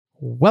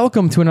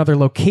Welcome to another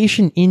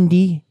Location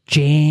Indie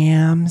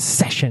Jam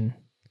session.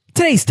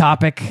 Today's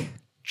topic: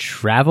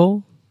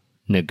 travel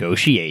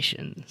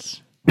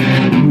negotiations. Location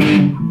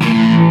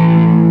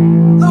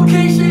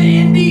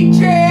Indie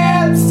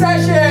Jam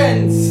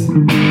sessions.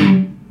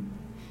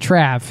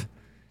 Trav,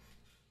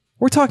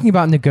 we're talking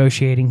about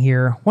negotiating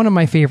here, one of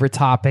my favorite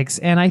topics,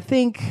 and I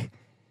think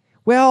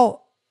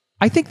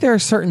there are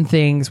certain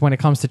things when it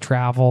comes to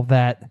travel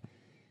that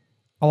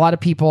a lot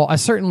of people,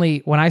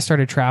 certainly when I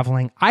started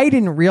traveling, I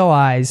didn't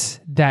realize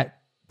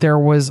that there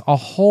was a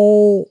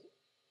whole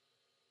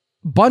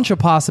bunch of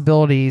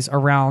possibilities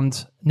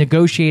around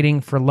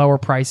negotiating for lower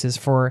prices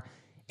for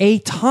a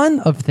ton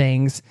of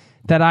things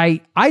that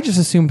I just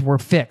assumed were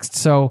fixed.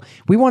 So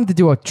we wanted to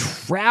do a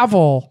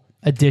travel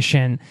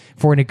edition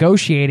for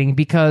negotiating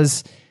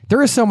because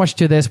there is so much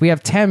to this. We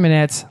have 10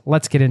 minutes.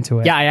 Let's get into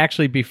it. Yeah, I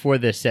actually before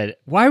this said,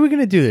 why are we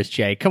going to do this,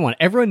 Jay? Come on.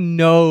 Everyone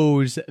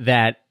knows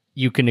that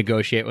you can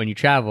negotiate when you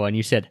travel. And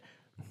you said,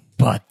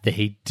 but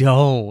they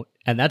don't.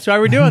 And that's why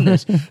we're doing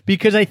this.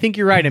 Because I think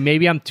you're right. And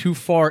maybe I'm too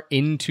far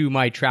into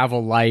my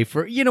travel life,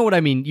 or you know what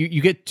I mean?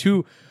 You get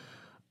too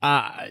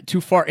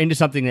far into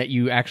something that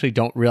you actually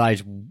don't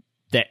realize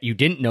that you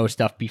didn't know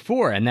stuff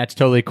before. And that's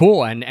totally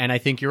cool. And I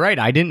think you're right.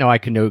 I didn't know I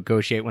could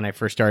negotiate when I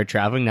first started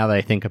traveling, now that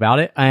I think about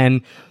it.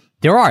 And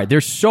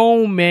there's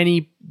so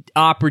many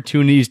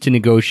opportunities to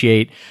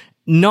negotiate,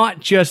 not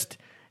just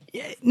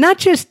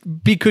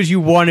because you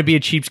want to be a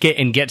cheapskate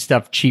and get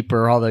stuff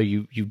cheaper, although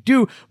you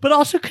do, but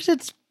also because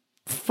it's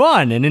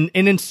fun. And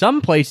in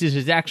some places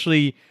it's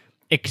actually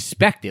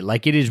expected.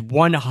 Like it is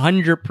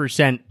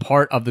 100%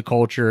 part of the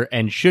culture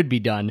and should be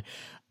done.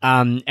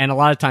 And a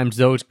lot of times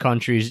those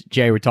countries,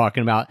 Jay, we're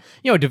talking about,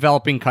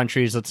 developing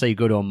countries, let's say you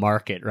go to a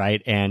market,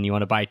 right? And you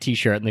want to buy a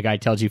t-shirt and the guy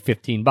tells you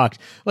 $15.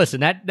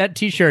 Listen, that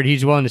t-shirt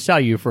he's willing to sell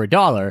you for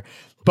 $1.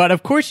 But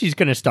of course he's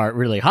going to start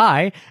really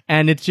high,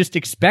 and it's just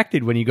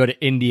expected when you go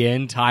to India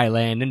and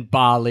Thailand and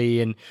Bali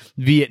and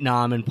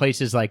Vietnam and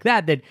places like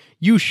that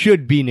you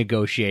should be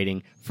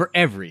negotiating for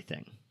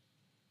everything.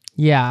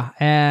 Yeah,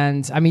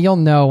 and I mean, you'll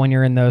know when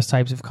you're in those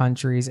types of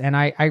countries. And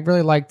I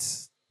really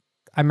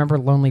I remember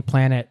Lonely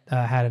Planet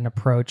had an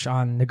approach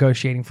on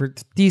negotiating for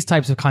these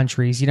types of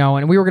countries,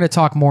 and we were going to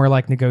talk more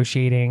like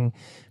negotiating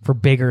for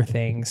bigger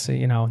things,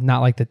 not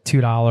like the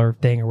 $2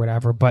 thing or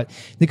whatever, but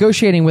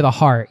negotiating with a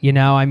heart,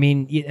 I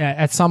mean,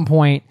 at some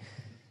point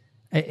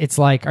it's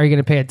like, are you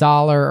going to pay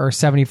 $1 or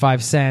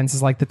 75 cents?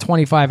 It's like the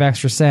 25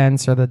 extra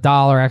cents or the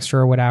 $1 extra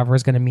or whatever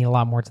is going to mean a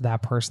lot more to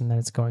that person than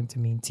it's going to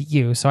mean to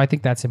you. So I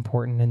think that's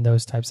important in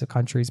those types of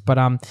countries.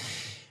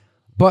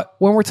 But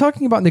when we're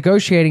talking about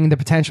negotiating the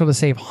potential to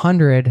save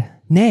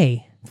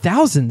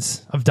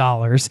thousands of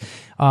dollars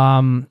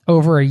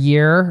over a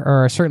year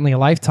or certainly a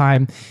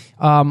lifetime,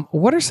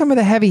 what are some of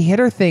the heavy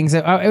hitter things?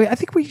 I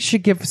think we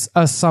should give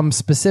us some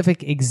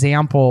specific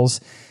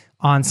examples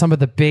on some of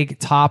the big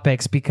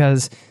topics,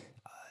 because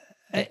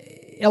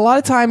a lot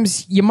of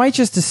times you might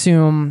just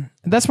assume.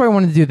 That's why I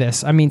wanted to do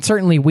this. I mean,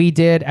 certainly we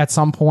did at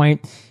some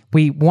point.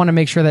 We want to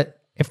make sure that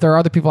if there are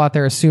other people out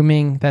there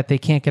assuming that they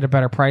can't get a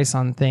better price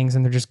on things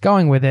and they're just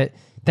going with it,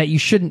 that you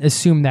shouldn't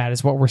assume that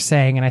is what we're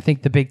saying. And I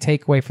think the big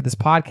takeaway for this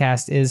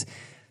podcast is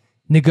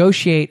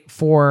negotiate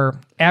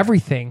for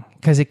everything,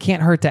 because it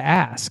can't hurt to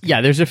ask. Yeah,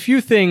 there's a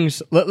few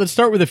things. Let's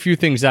start with a few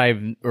things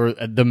or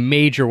the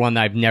major one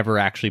that I've never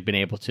actually been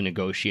able to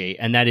negotiate,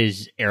 and that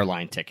is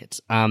airline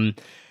tickets.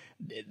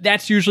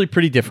 That's usually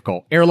pretty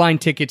difficult. Airline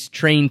tickets,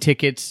 train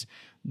tickets.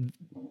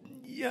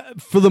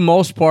 For the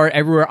most part,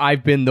 everywhere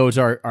I've been, those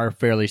are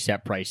fairly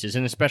set prices,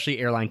 and especially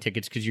airline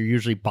tickets, because you're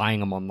usually buying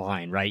them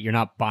online, right? You're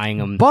not buying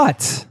them.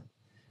 But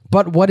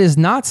what is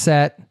not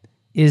set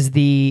is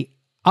the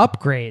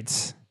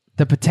upgrades,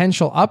 the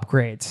potential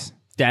upgrades.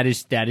 That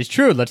is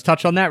true. Let's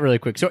touch on that really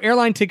quick. So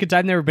airline tickets,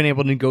 I've never been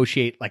able to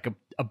negotiate like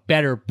a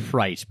better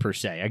price per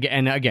se.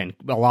 And again,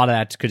 a lot of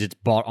that's because it's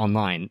bought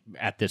online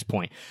at this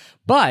point.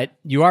 But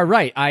you are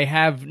right. I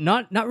have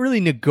not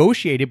really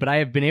negotiated, but I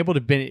have been able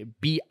to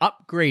be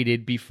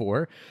upgraded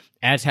before,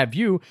 as have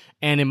you.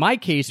 And in my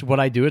case, what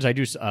I do is I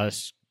do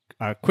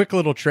a quick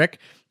little trick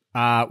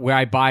where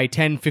I buy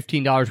 $10,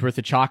 $15 worth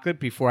of chocolate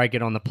before I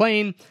get on the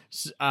plane.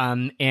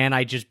 And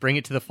I just bring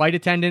it to the flight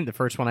attendant. The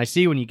first one I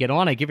see when you get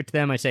on, I give it to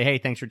them. I say, hey,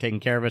 thanks for taking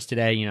care of us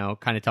today.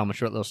 Kind of tell them a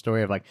short little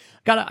story of like,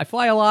 I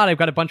fly a lot. I've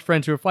got a bunch of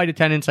friends who are flight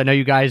attendants. I know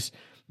you guys,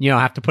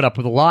 have to put up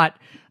with a lot.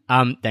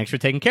 Thanks for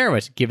taking care of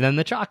us. Give them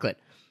the chocolate.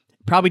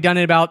 Probably done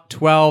it about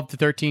 12 to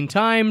 13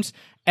 times.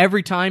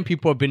 Every time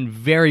people have been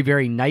very,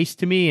 very nice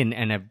to me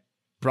and have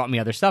brought me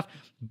other stuff.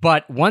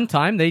 But one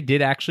time they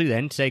did actually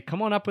then say,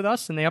 come on up with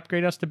us, and they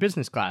upgrade us to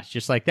business class,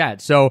 just like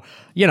that. So,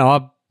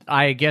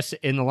 I guess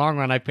in the long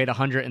run, I paid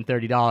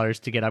 $130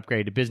 to get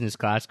upgraded to business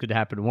class. Could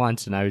happen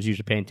once, and I was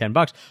usually paying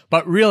 $10.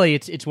 But really,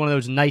 it's one of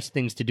those nice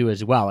things to do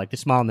as well. Like the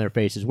smile on their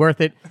face is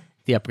worth it.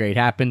 If the upgrade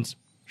happens,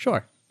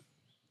 sure.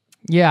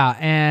 Yeah,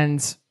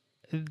 and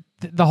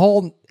the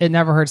whole it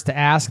never hurts to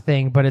ask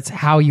thing, but it's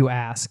how you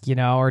ask,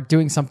 or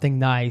doing something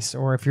nice,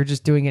 or if you're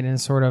just doing it in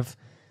sort of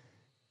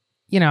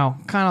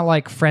kind of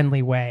like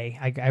friendly way.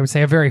 I would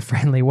say a very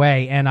friendly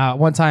way. And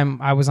one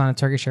time I was on a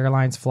Turkish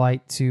Airlines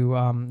flight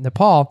to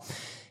Nepal,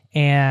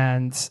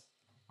 and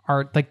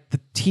the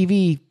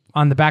TV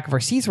on the back of our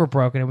seats were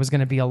broken. It was going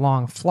to be a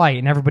long flight,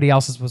 and everybody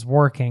else's was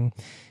working.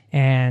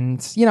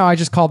 And I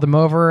just called them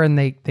over, and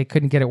they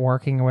couldn't get it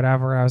working or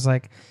whatever. I was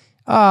like,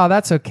 oh,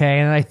 that's okay.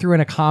 And I threw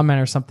in a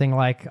comment or something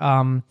like,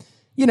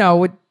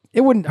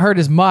 it wouldn't hurt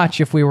as much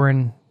if we were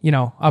in,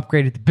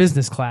 upgraded to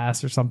business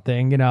class or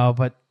something,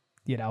 but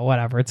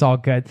whatever, it's all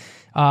good.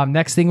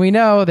 Next thing we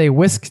know, they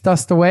whisked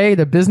us away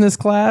to business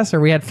class, or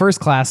we had first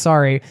class,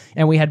 sorry.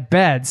 And we had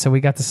beds. So we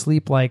got to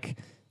sleep like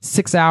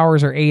 6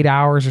 hours or 8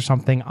 hours or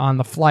something on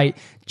the flight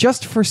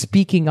just for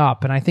speaking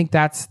up. And I think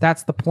that's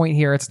the point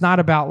here. It's not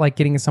about like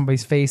getting in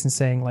somebody's face and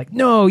saying like,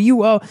 no,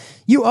 you owe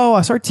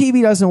us. Our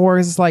TV doesn't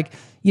work. It's like,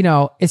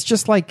 it's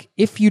just like,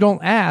 if you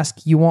don't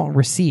ask, you won't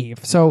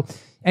receive. So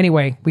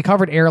anyway, we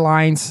covered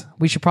airlines.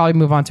 We should probably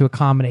move on to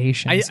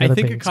accommodations. I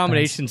think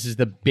accommodations is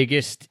the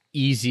biggest,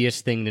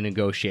 easiest thing to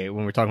negotiate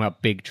when we're talking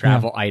about big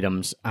travel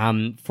items.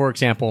 For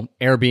example,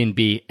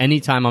 Airbnb.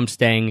 Anytime I'm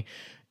staying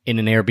in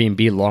an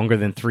Airbnb longer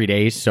than 3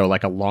 days, so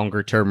like a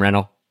longer term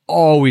rental,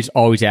 always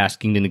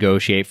asking to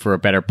negotiate for a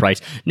better price.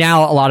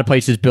 Now, a lot of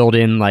places build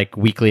in like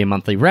weekly and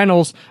monthly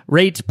rentals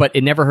rates, but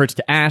it never hurts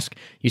to ask.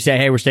 You say,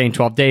 hey, we're staying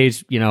 12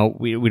 days.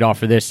 We'd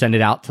offer this, send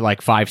it out to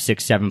like 5,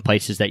 6, 7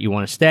 places that you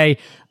want to stay.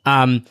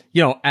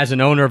 As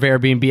an owner of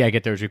Airbnb, I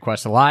get those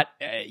requests a lot.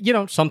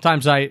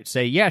 Sometimes I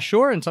say, yeah,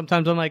 sure. And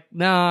sometimes I'm like,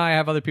 no, I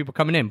have other people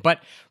coming in.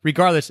 But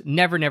regardless,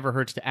 never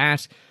hurts to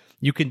ask.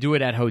 You can do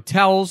it at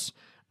hotels,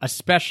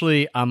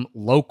 especially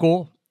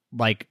local,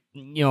 like,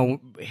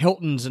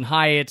 Hiltons and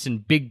Hyatts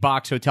and big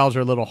box hotels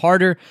are a little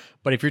harder.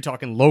 But if you're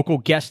talking local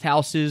guest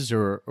houses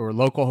or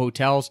local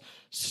hotels,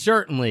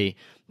 certainly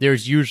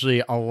there's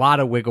usually a lot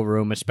of wiggle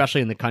room,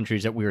 especially in the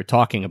countries that we were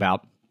talking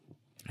about,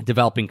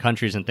 developing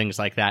countries and things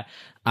like that.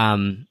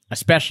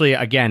 Especially,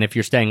 again, if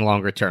you're staying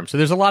longer term. So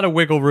there's a lot of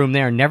wiggle room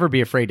there. Never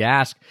be afraid to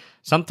ask.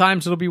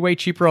 Sometimes it'll be way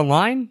cheaper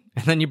online,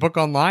 and then you book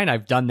online.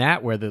 I've done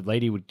that where the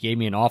lady gave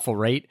me an awful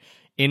rate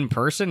in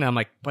person. And I'm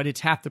like, but it's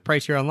half the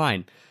price here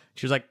online.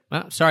 She was like,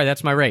 oh, sorry,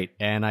 that's my rate.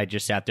 And I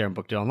just sat there and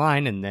booked it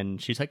online. And then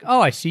she's like, oh,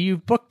 I see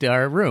you've booked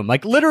our room.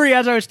 Like literally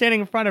as I was standing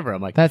in front of her,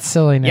 I'm like, that's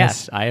silliness.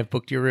 Yes, I have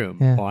booked your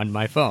room on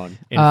my phone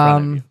in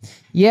front of you.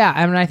 Yeah,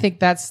 I mean, I think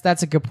that's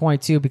a good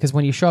point too, because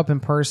when you show up in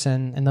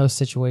person in those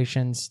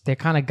situations, they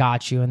kind of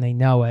got you and they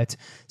know it.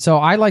 So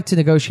I like to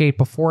negotiate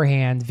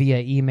beforehand via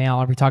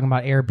email. If you're talking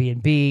about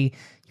Airbnb,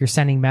 you're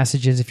sending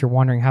messages if you're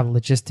wondering how to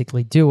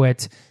logistically do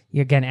it.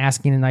 You, again,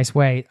 asking in a nice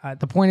way.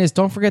 The point is,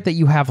 don't forget that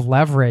you have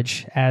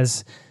leverage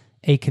as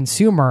a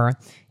consumer.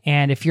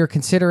 And if you're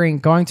considering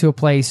going to a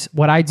place,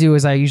 what I do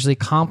is I usually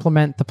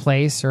compliment the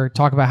place or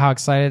talk about how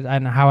excited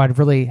and how I'd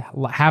really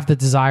have the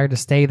desire to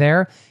stay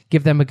there,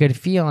 give them a good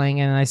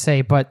feeling. And I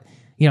say, but,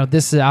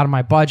 this is out of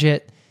my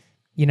budget.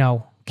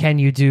 Can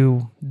you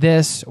do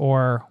this,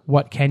 or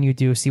what can you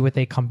do? See what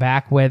they come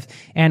back with.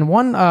 And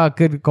one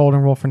good golden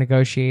rule for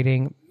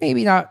negotiating,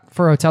 maybe not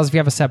for hotels if you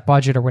have a set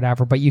budget or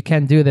whatever, but you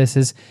can do this,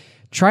 is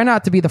try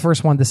not to be the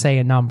first one to say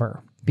a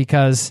number,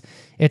 because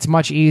it's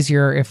much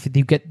easier if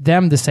you get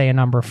them to say a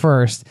number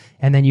first,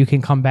 and then you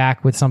can come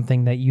back with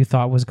something that you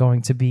thought was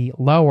going to be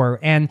lower.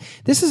 And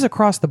this is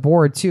across the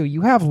board too.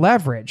 You have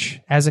leverage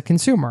as a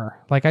consumer,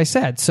 like I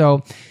said.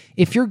 So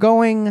if you're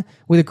going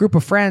with a group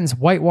of friends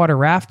whitewater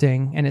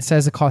rafting and it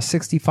says it costs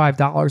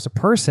 $65 a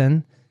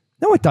person,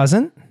 no, it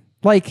doesn't.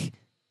 Like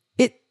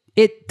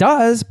it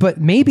does, but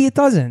maybe it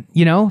doesn't.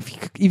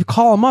 If you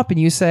call them up and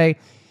you say,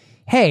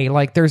 hey,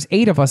 like there's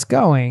 8 of us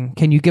going,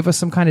 can you give us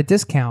some kind of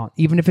discount,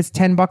 even if it's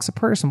 $10 a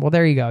person? Well,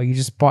 there you go. You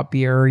just bought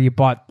beer, or you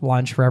bought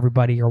lunch for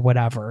everybody or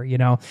whatever,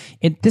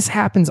 This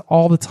happens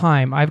all the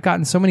time. I've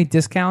gotten so many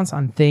discounts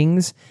on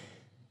things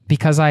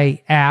because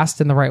I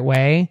asked in the right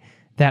way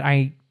that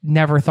I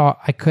never thought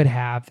I could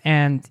have.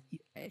 And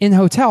in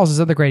hotels is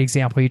another great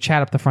example. You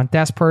chat up the front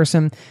desk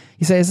person.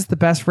 You say, is this the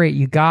best rate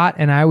you got?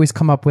 And I always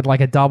come up with like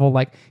a double,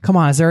 like, come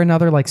on, is there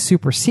another like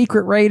super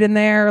secret rate in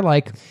there?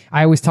 Like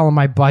I always tell them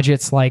my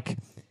budget's like,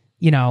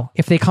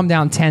 if they come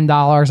down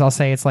 $10, I'll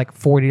say it's like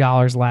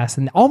 $40 less.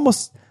 And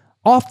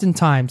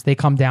oftentimes they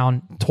come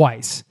down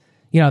twice.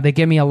 They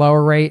give me a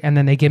lower rate and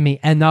then they give me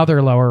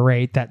another lower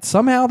rate that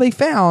somehow they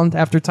found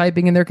after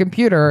typing in their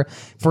computer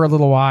for a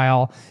little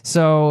while.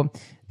 So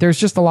there's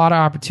just a lot of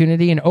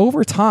opportunity. And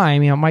over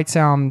time, it might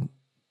sound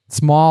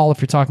small if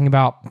you're talking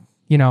about,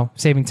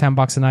 saving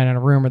 $10 a night on a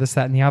room or this,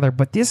 that, and the other,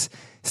 but this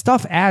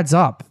stuff adds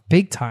up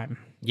big time.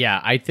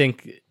 Yeah, I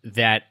think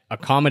that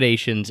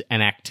accommodations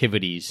and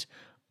activities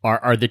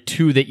are the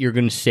two that you're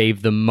going to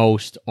save the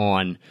most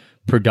on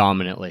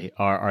predominantly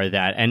are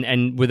that.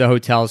 And with the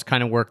hotels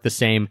kind of work the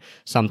same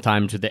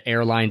sometimes with the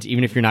airlines.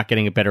 Even if you're not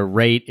getting a better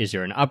rate, is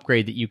there an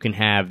upgrade that you can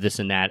have, this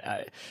and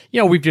that?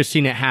 We've just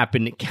seen it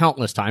happen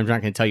countless times. I'm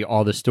not going to tell you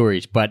all the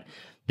stories, but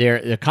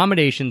the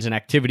accommodations and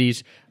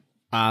activities,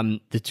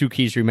 the two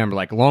keys to remember,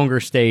 like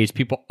longer stays,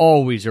 people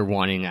always are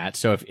wanting that.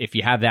 So if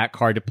you have that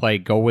card to play,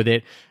 go with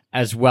it.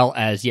 As well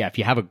as, if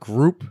you have a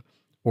group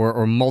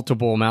or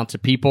multiple amounts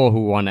of people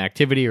who want an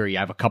activity, or you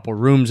have a couple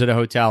rooms at a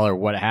hotel or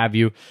what have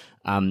you,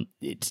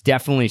 it's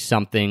definitely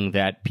something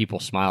that people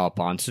smile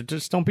upon. So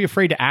just don't be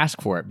afraid to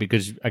ask for it,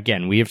 because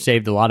again, we have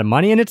saved a lot of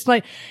money, and it's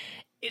like,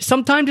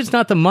 sometimes it's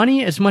not the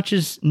money as much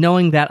as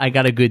knowing that I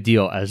got a good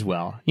deal as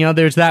well. You know,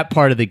 there's that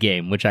part of the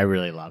game, which I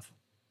really love.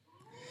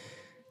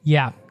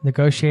 Yeah,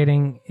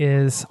 negotiating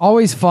is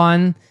always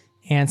fun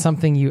and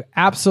something you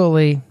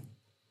absolutely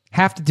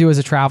have to do as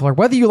a traveler,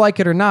 whether you like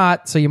it or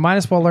not. So you might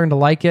as well learn to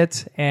like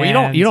it. And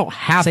Well, you don't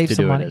have to save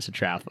some do money. it as a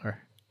traveler.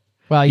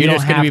 Well, you You're don't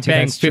just going have to be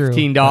paying that's true.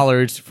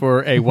 $15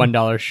 for a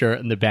 $1 shirt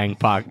in the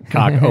Bangkok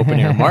open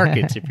air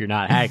markets if you're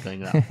not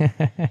haggling though.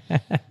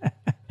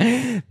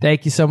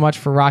 Thank you so much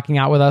for rocking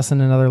out with us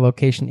in another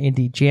Location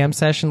Indie Jam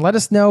session. Let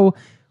us know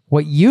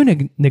what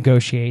you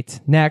negotiate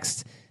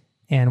next,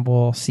 and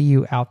we'll see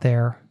you out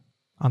there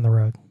on the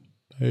road.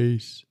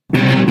 Peace.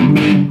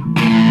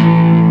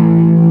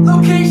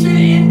 Location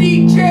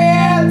Indie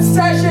Jam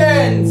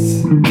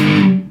Sessions.